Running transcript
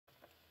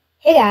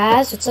Hey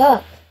guys, what's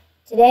up?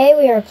 Today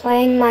we are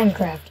playing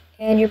Minecraft,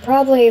 and you're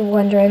probably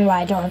wondering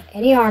why I don't have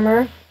any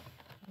armor,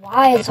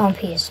 why it's on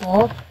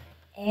peaceful,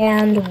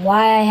 and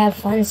why I have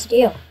fun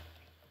steel.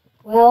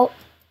 Well,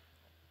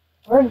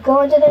 we're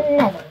going to the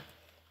nether,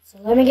 so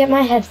let me get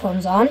my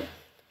headphones on.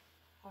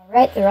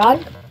 Alright, they're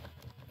on.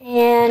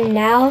 And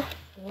now,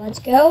 let's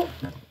go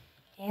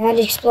and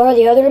explore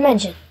the other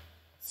dimension.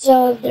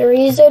 So, the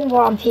reason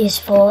we're on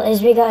peaceful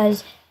is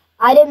because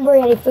I didn't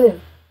bring any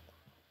food.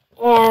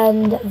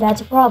 And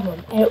that's a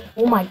problem. And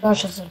oh my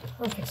gosh, that's a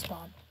perfect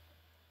spawn.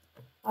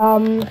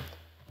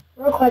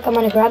 Real quick, I'm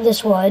gonna grab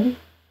this wood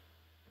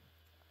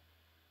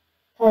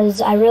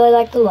because I really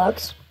like the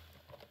looks.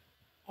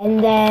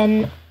 And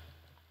then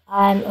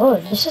oh,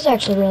 this is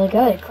actually really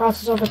good. It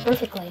crosses over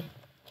perfectly.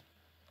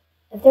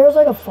 If there was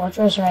like a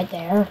fortress right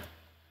there,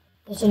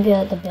 this would be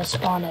like the best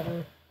spawn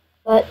ever.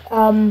 But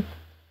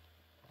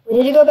we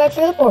need to go back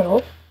through the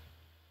portal.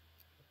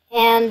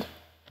 And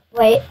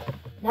wait,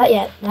 not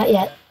yet, not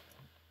yet.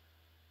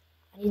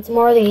 I need some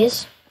more of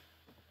these.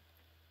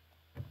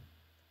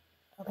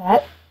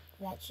 Okay,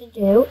 that should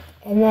do.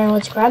 And then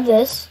let's grab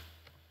this.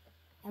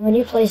 And when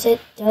you place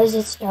it, does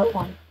it start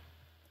one?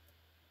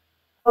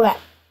 Okay.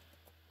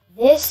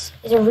 This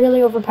is a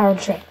really overpowered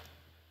trick.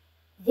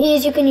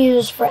 These you can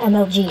use for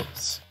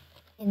MLGs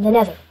in the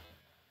nether.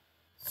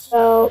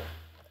 So,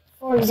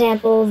 for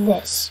example,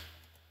 this.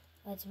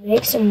 Let's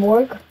make some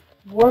warped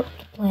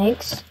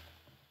planks.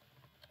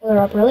 They're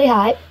up really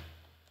high.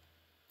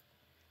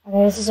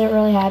 Okay, this isn't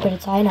really high, but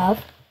it's high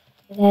enough.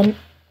 And then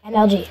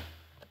MLG.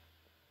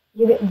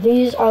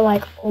 These are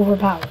like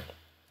overpowered.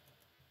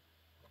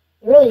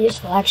 They're really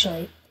useful,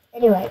 actually.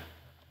 Anyway,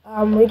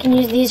 we can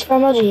use these for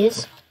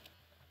MLGs.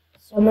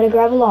 So I'm gonna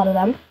grab a lot of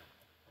them.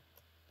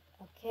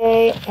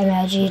 Okay,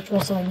 MLG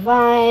Twistling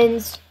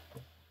Vines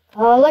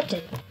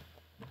collected.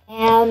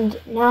 And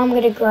now I'm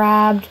gonna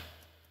grab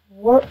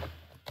warp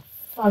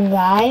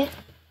fungi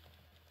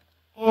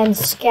and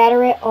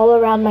scatter it all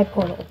around my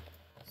portal,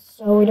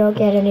 so we don't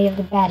get any of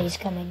the baddies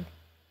coming.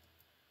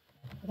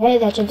 Okay,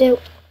 that should do.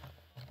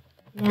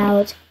 Now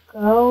let's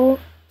go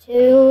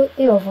to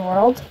the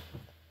overworld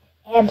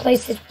and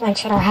place these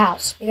planks in our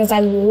house, because I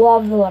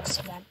love the looks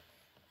of them.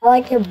 I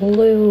like their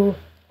blue-ish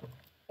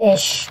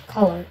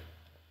color.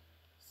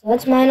 So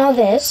let's mine all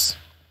this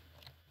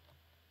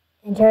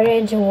and turn it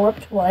into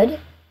warped wood.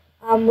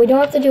 We don't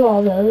have to do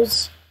all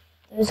those.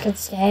 Those could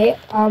stay.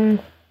 The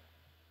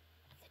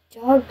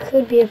dog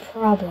could be a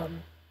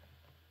problem.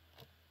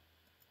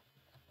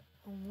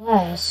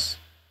 Unless...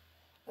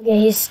 Okay,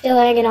 he's still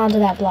hanging on to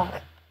that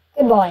block.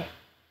 Good boy.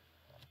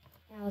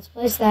 Now let's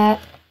place that.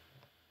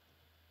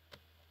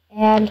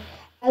 And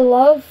I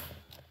love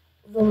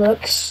the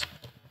looks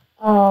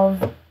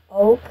of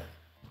oak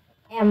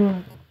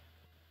and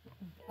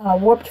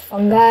warped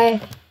fungi,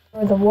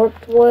 or the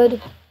warped wood,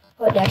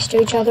 put next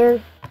to each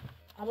other.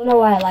 I don't know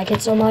why I like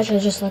it so much, it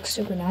just looks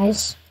super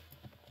nice.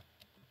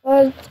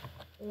 But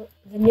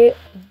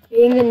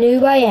being the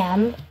noob I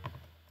am,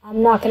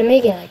 I'm not going to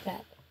make it like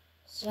that.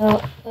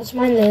 So, let's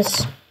mine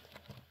this.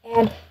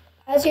 And,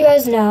 as you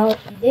guys know,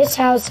 this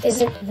house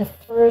isn't the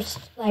first,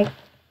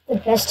 the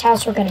best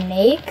house we're going to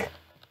make.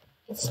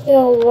 It's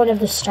still one of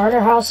the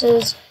starter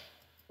houses.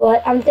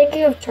 But I'm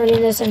thinking of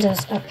turning this into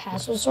a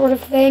castle sort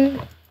of thing.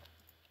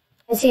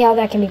 And see how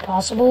that can be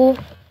possible.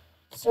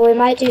 So we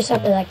might do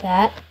something like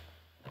that.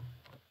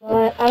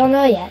 But I don't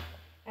know yet.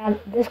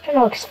 This kind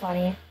of looks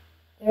funny.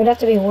 There would have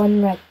to be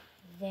one right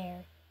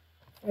there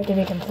for it to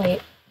be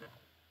complete.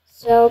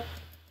 So,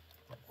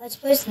 let's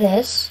place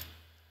this.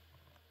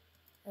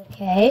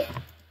 Okay.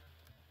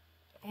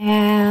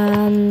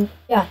 And,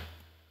 yeah.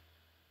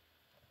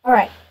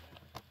 Alright.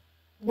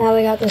 Now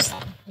we got this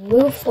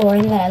blue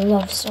flooring that I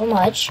love so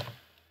much.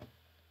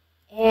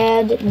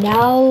 And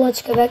now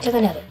let's go back to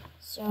the nether.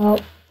 So,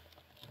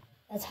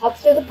 let's hop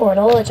through the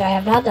portal, which I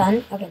have not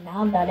done. Okay,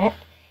 now I've done it.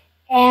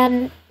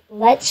 And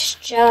let's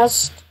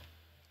just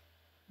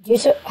do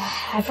so.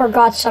 I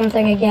forgot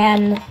something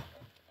again.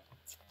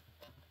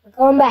 We're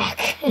going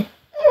back.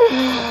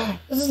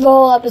 This is the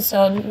whole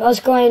episode. Us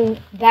going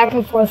back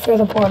and forth through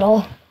the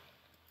portal.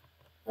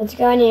 Let's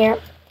go in here.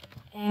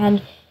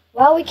 And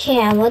while we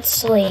can, let's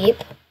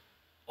sleep.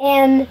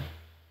 And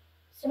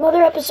some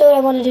other episode, I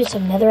want to do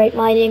some netherite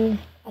mining.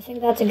 I think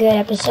that's a good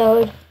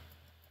episode.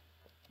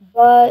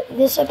 But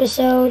this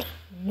episode,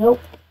 nope.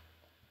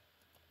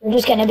 We're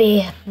just going to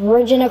be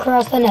bridging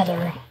across the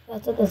nether.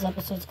 That's what this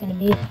episode's going to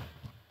be.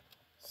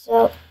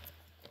 So,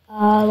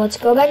 let's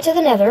go back to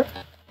the nether.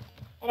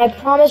 And I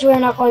promise we're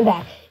not going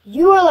back.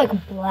 You are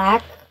like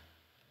black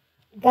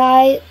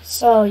guy,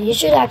 so you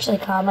should actually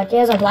come. Like, he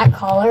has a black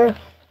collar,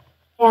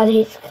 and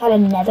he's kind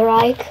of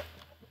netherite.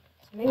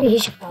 So maybe he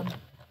should come.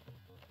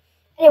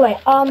 Anyway,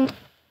 I'm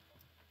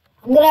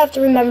going to have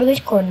to remember these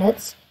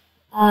coordinates.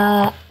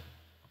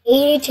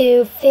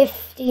 82,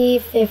 50,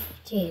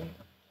 15.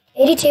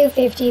 82,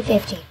 50,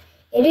 15.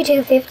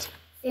 82, 50,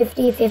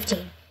 50,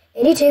 15.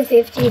 82,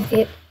 50,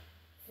 15.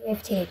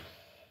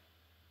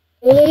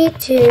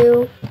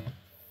 82,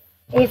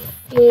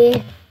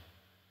 50,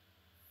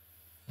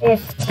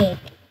 15.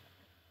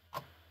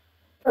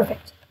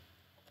 Perfect.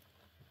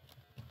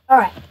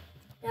 Alright.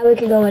 Now we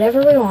can go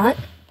whatever we want.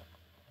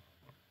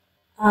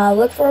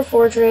 Look for a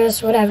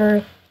fortress,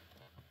 whatever.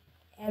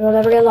 And we'll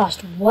never get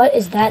lost. What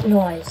is that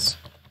noise?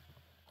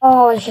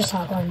 Oh, it's just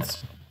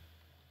hoglins.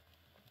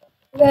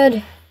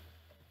 Good.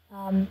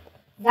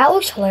 That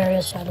looks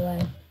hilarious, by the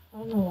way. I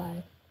don't know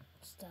why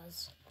this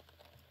does.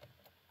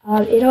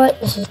 You know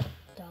what? This is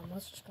dumb.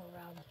 Let's just go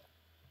around.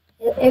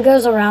 It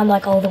goes around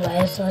like all the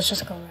way, so let's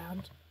just go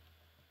around.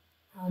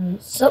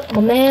 Sup,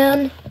 my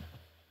man?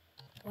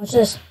 Watch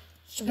this.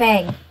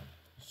 Shbang.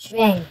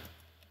 Shbang.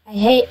 I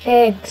hate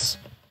pigs.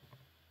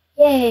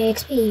 Yay,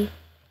 XP.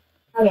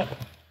 Okay,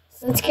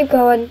 so let's keep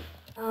going.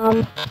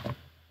 And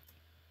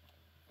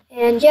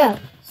yeah,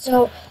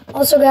 so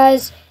also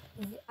guys,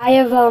 I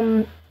have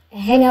a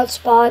hangout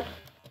spot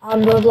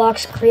on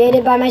Roblox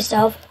created by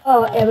myself.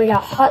 Oh, and we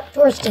got hot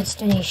tourist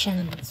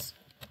destinations.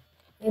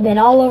 We've been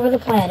all over the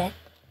planet.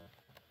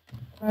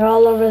 We're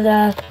all over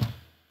the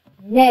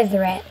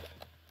Netherite.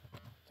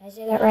 Did I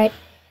say that right?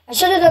 I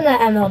should have done that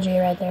MLG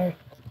right there.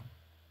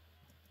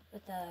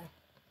 With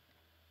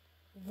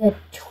the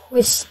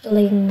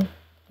twistling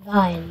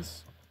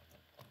vines.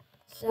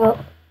 So,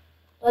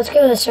 let's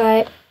go this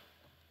way.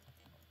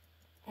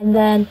 And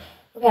then,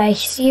 okay, I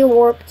see a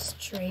warped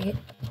street.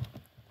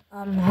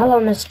 Hello,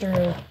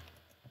 Mr.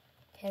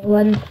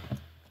 Piglin.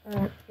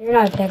 You're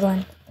not a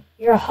piglin.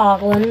 You're a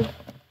hoglin.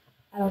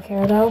 I don't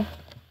care, though.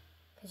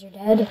 Because you're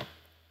dead.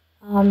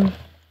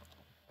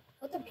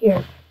 What's up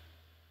here?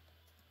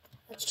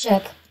 Let's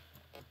check.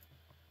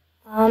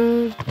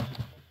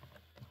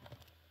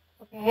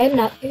 Okay,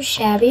 not too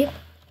shabby.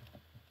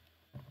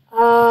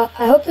 I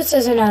hope this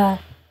isn't a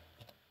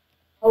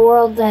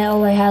world that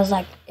only has,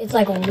 like, it's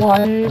like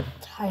one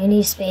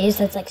tiny space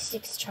that's like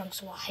 6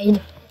 chunks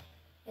wide.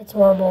 It's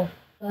horrible,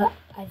 but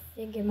I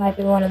think it might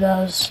be one of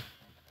those.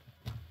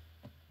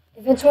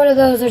 If it's one of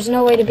those, there's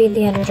no way to beat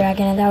the Ender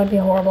Dragon, and that would be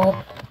horrible.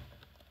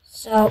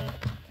 So,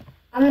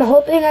 I'm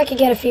hoping I could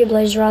get a few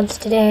blaze rods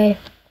today.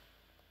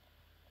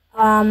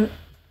 I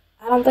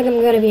don't think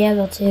I'm going to be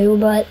able to,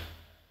 but,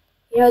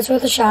 you know, it's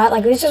worth a shot.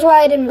 Like, this is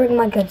why I didn't bring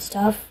my good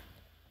stuff.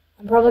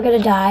 I'm probably going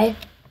to die,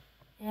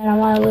 and I don't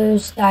want to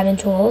lose diamond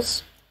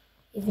tools.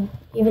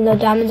 Even though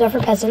diamonds are for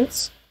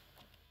peasants,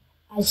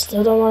 I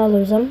still don't want to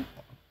lose them.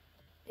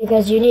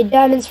 Because you need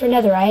diamonds for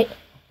netherite,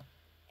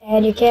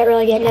 and you can't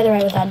really get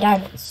netherite without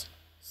diamonds.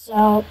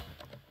 So,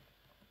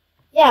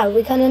 yeah,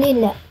 we kind of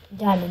need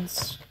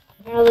diamonds.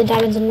 Apparently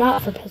diamonds are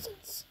not for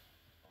peasants.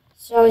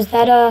 So is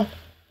that a...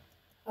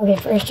 Okay,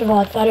 first of all,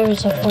 I thought it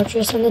was a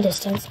fortress in the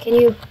distance. Can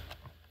you...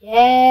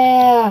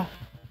 Yeah!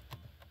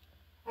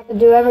 I can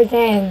do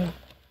everything.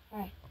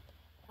 Alright.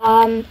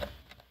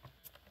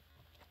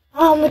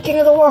 Oh, I'm the king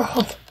of the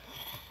world.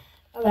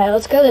 Okay,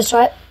 let's go this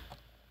way.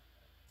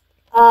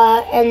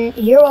 And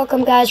you're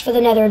welcome, guys, for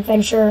the nether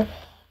adventure.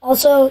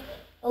 Also,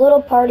 a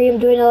little party. I'm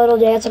doing a little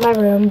dance in my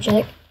room.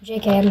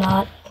 JK, I'm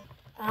not.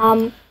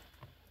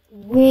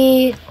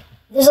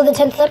 This is the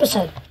 10th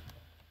episode.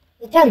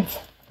 The 10th.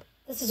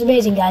 This is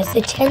amazing, guys.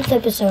 The 10th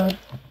episode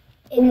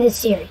in this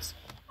series.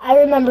 I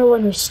remember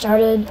when we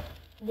started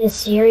this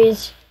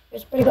series. It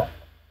was pretty good.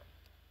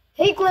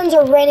 Piglins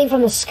are raining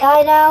from the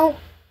sky now.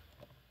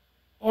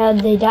 And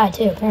they died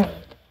too, apparently.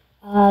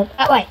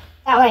 That way.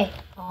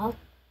 Aw.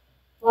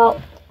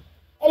 Well,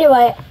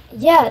 anyway,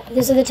 yeah,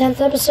 this is the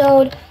 10th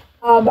episode.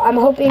 I'm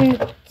hoping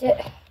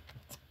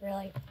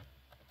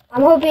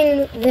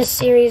this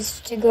series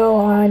to go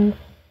on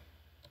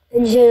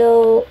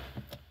until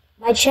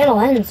my channel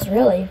ends,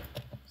 really.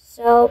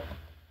 So,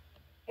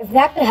 if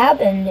that could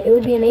happen, it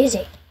would be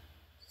amazing.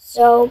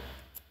 So,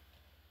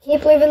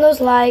 keep leaving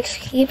those likes,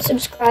 keep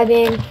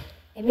subscribing,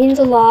 it means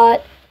a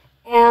lot,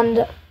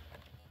 and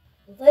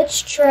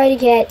let's try to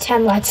get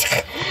 10 likes.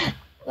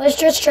 Let's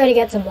just try to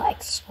get some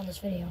likes on this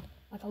video.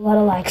 Like a lot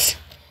of likes.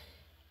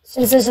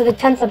 Since this is the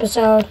 10th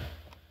episode,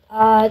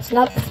 it's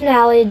not the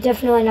finale,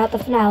 definitely not the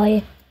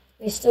finale.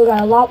 We still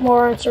got a lot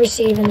more to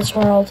receive in this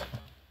world.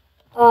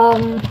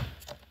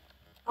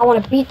 I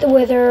want to beat the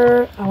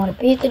Wither, I want to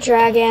beat the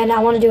dragon, I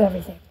want to do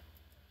everything.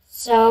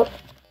 So,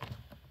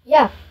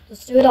 yeah,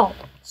 let's do it all.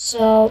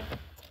 So,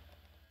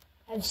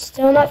 I've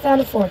still not found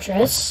a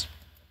fortress.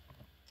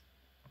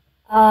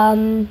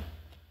 Piglin's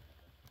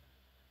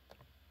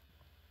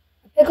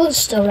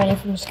still raining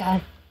from the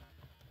sky.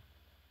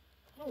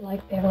 I don't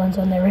like piglins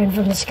when they rain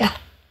from the sky.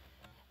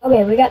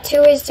 Okay, we got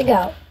 2 ways to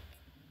go.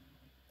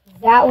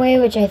 That way,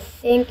 which I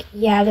think,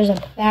 yeah, there's a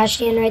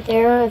bastion right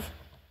there. If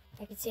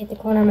I can see at the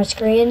corner of my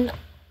screen.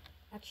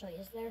 Actually,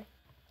 is there?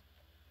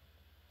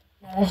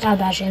 No, that's not a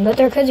bastion, but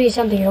there could be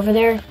something over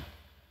there.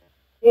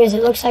 Because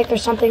it looks like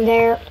there's something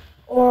there.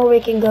 Or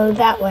we can go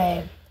that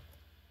way.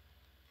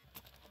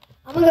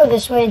 I'm gonna go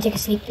this way and take a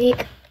sneak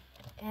peek.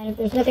 And if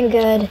there's nothing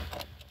good,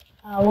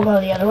 we'll go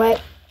the other way.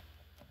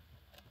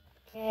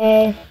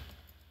 Okay.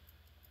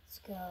 Let's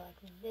go like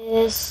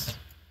this.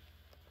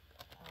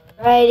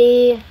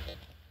 Alrighty.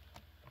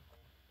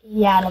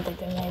 Yeah, I don't think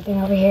there's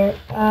anything over here.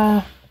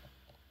 Yeah,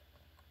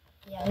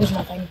 there's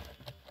nothing.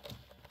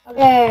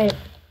 Okay.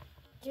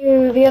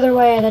 do the other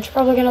way. That's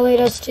probably gonna lead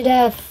us to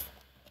death.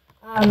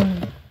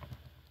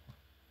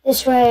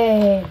 This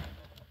way.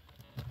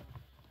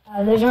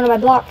 There's one of my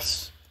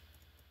blocks.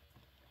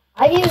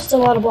 I've used a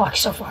lot of blocks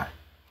so far.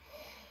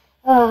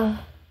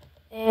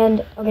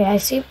 And, okay, I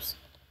see...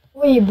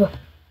 Weeb.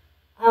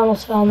 I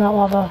almost fell in that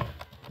lava.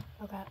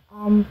 Okay,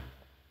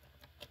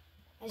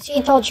 I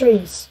see tall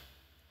trees.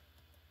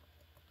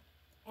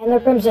 And they're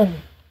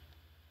crimson.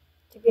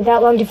 Took me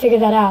that long to figure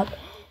that out.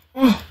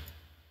 Okay,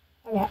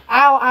 ow,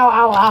 ow,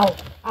 ow, ow.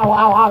 Ow,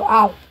 ow, ow,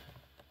 ow.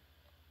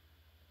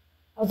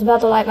 I was about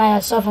to light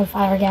myself on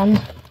fire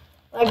again.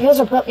 Like this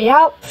will put me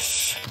out.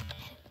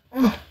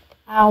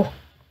 Ow.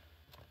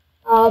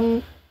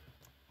 Okay,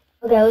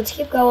 let's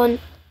keep going.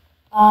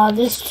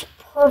 This is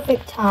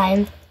perfect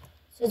time.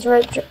 Since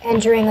we're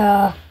entering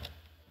a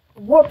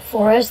warp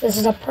forest, this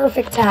is a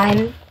perfect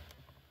time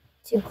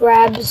to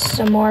grab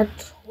some more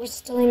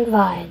twistling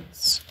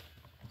vines.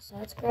 So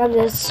let's grab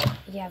this.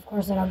 Yeah, of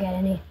course I don't get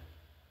any.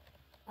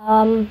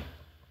 Let's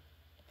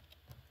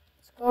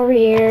go over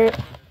here.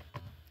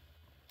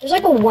 There's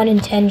like a 1 in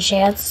 10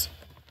 chance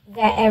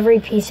that every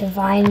piece of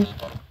vine,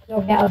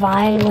 you'll get a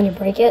vine when you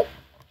break it.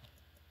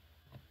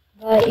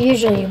 But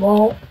usually you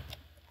won't.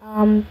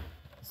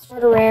 It's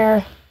sort of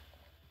rare.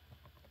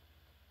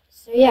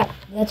 So yeah,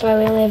 that's why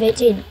we only have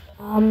 18.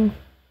 I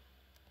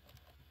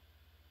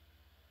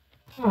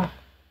kind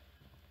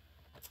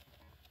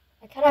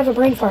of have a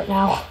brain fart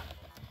now.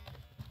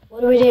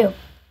 What do we do?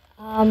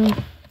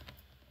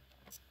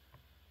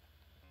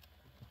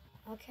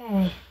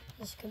 Okay,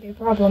 this could be a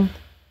problem.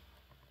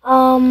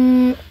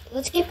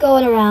 Let's keep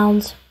going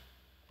around.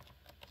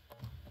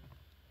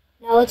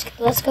 Now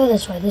let's go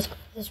this way. This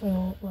way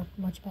will work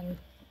much better.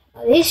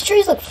 These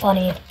trees look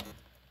funny.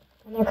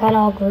 And they're kind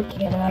of all grouped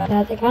together like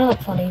that. They kind of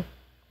look funny.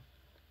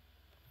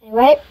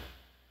 Anyway.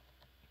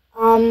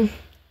 I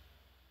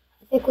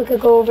think we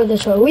could go over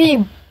this way.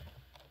 Wee!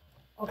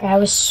 Okay, I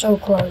was so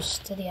close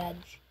to the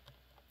edge.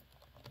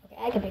 Okay,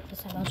 I can make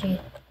this MLG.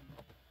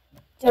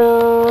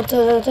 No, I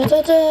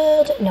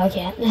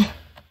can't.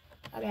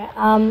 Okay,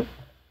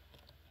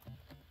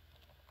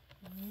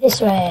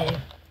 this way.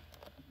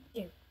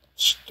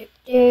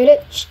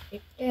 Okay,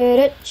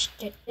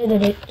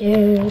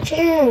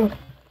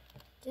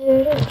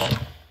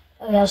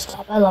 I'll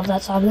stop. I love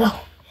that song though.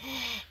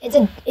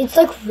 It's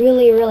like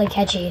really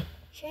catchy.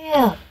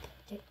 Yeah.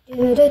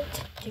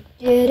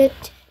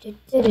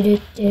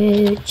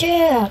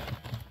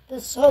 The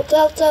Salt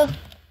Delta,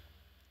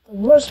 the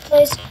worst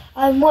place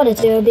I wanted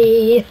to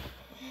be.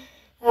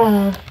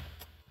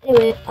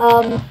 Anyway,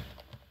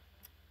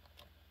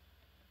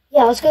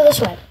 yeah, let's go this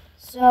way.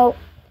 So,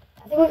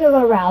 I think we can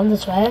go around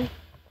this way.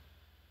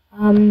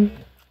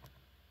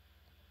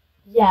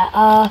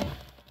 Yeah,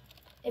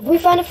 if we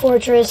find a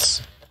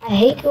fortress, I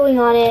hate going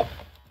on it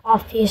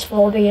off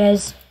peaceful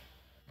because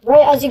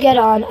right as you get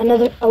on,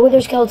 a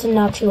wither skeleton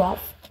knocks you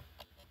off.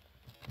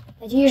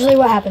 That's usually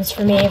what happens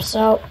for me,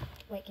 so...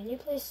 Wait, can you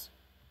please...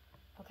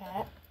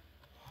 Okay.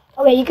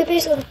 Okay, you could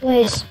basically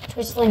place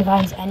twistling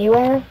vines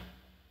anywhere.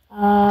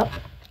 Oh,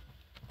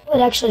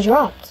 it actually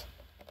dropped.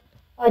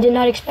 Oh, I did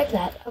not expect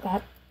that. Okay.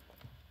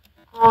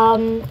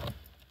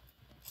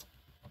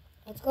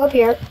 Let's go up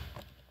here.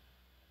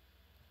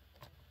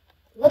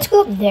 Let's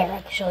go up there,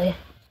 actually.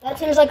 That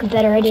seems like a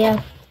better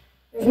idea.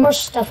 There's more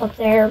stuff up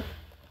there.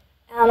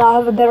 And I'll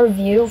have a better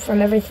view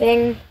from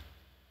everything.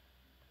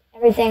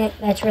 Everything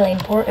that's really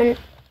important.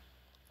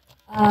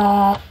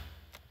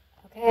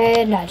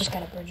 Okay, now I just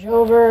gotta bridge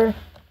over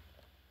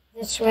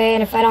this way,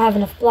 and if I don't have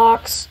enough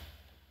blocks,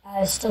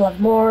 I still have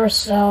more,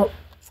 so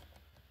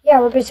yeah,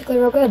 we're basically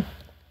real good.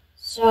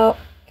 So,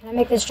 can I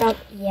make this jump?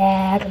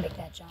 Yeah, I can make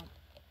that jump.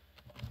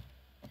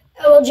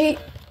 LG!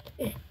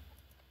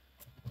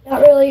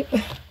 Not really.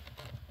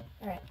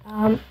 Alright,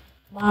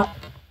 bop,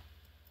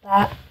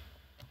 bop,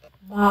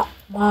 bop,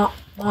 bop,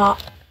 bop.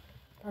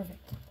 Perfect.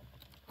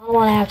 I don't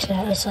want to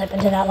accidentally slip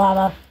into that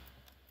lava.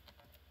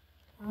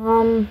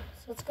 So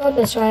let's go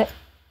this way.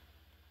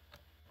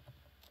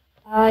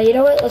 You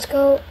know what? Let's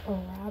go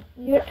around.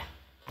 I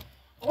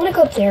want to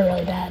go up there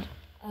really bad.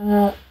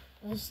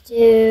 Let's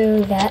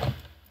do that.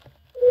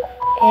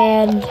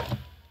 And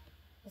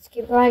let's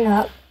keep going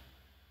up.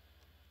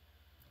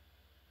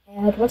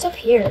 And what's up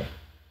here?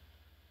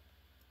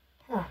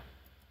 Huh.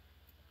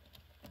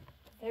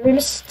 Very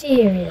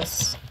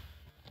mysterious.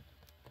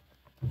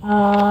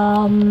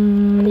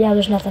 Yeah,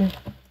 there's nothing.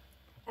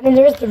 I mean,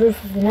 there is the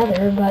roof of the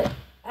nether, but,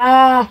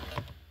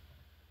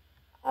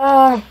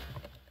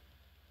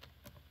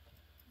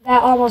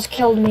 that almost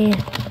killed me.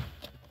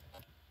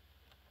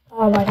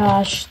 Oh my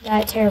gosh,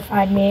 that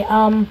terrified me.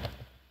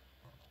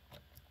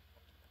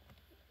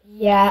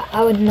 Yeah,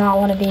 I would not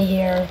want to be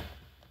here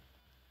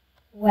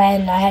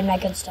when I had my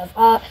good stuff.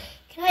 Can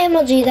I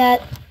MLG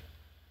that?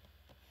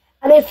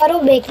 I mean, if I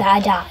don't make that, I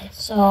die,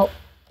 so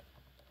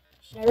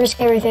should I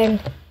risk everything?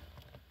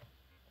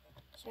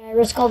 Should I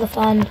risk all the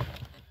fun?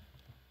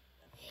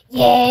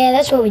 Yeah,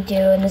 that's what we do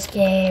in this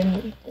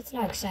game. It's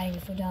not exciting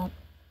if we don't.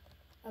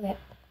 Okay,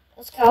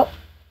 let's go.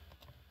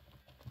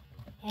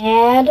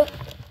 And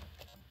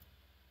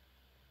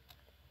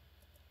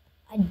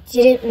I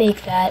didn't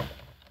make that.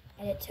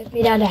 And it took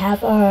me down to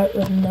half a heart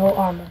with no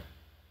armor.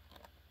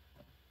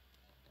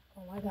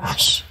 Oh my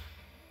gosh.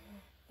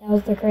 That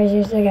was the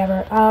craziest thing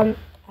ever.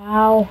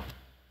 Ow.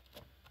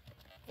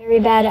 Very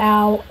bad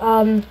ow.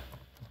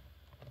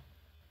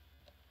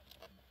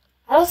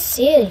 I don't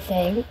see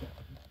anything.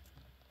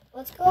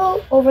 Let's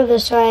go over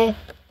this way.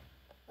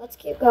 Let's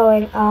keep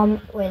going.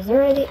 Wait, is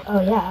there any?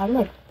 Oh yeah, I'm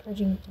like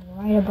perching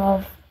right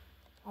above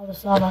all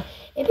this lava.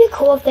 It'd be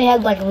cool if they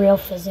had like real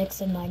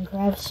physics in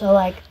Minecraft, so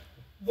like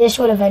this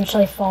would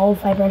eventually fall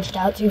if I branched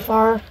out too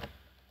far.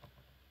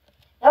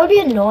 That would be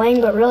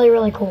annoying, but really,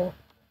 really cool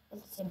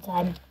at the same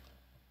time.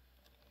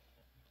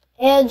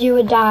 And you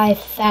would die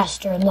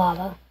faster in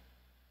lava.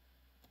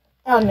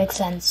 That would make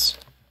sense.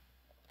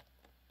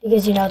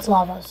 Because you know it's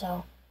lava,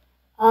 so.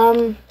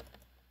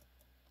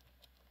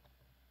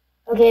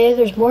 Okay,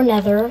 there's more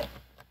nether.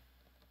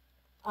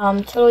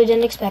 Totally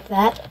didn't expect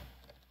that.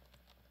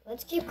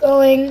 Let's keep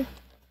going.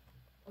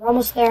 We're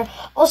almost there.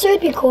 Also,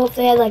 it'd be cool if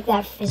they had like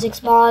that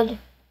physics mod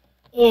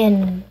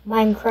in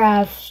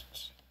Minecraft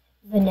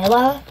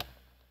Vanilla.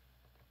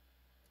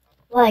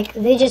 Like,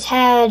 they just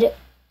had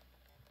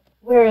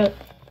where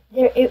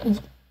there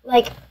it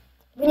like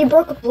when you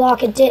broke a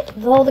block,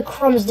 all the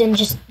crumbs didn't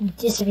just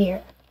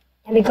disappear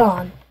and be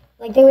gone.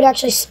 Like, they would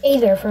actually stay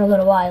there for a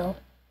little while,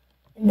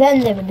 and then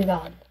they would be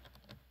gone.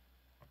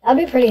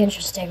 That'd be pretty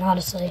interesting,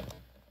 honestly.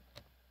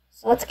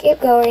 So let's keep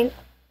going.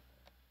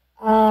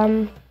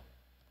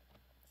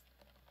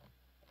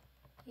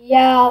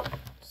 Yeah,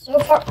 so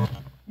far...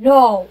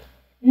 No!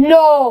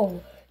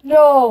 No!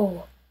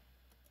 No!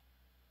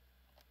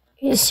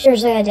 You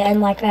seriously had to end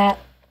like that?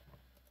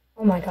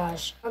 Oh my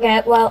gosh.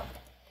 Okay, well...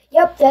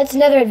 Yep, that's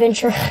another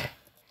adventure.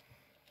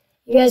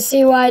 You guys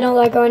see why I don't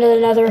like going to the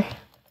nether?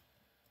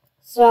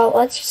 So,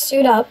 let's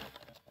suit up.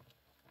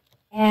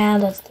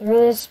 And let's throw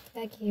this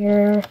back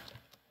here.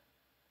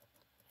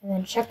 And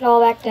then check it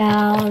all back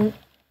down.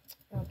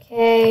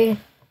 Okay.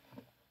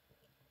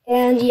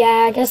 And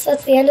yeah, I guess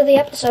that's the end of the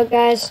episode,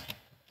 guys.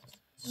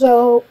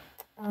 So,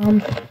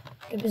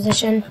 good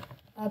position.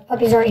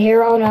 Puppies aren't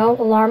here. Oh no,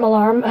 alarm,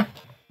 alarm. I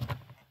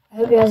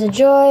hope you guys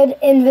enjoyed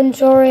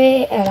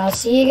inventory, and I'll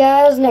see you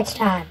guys next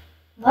time.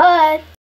 Bye!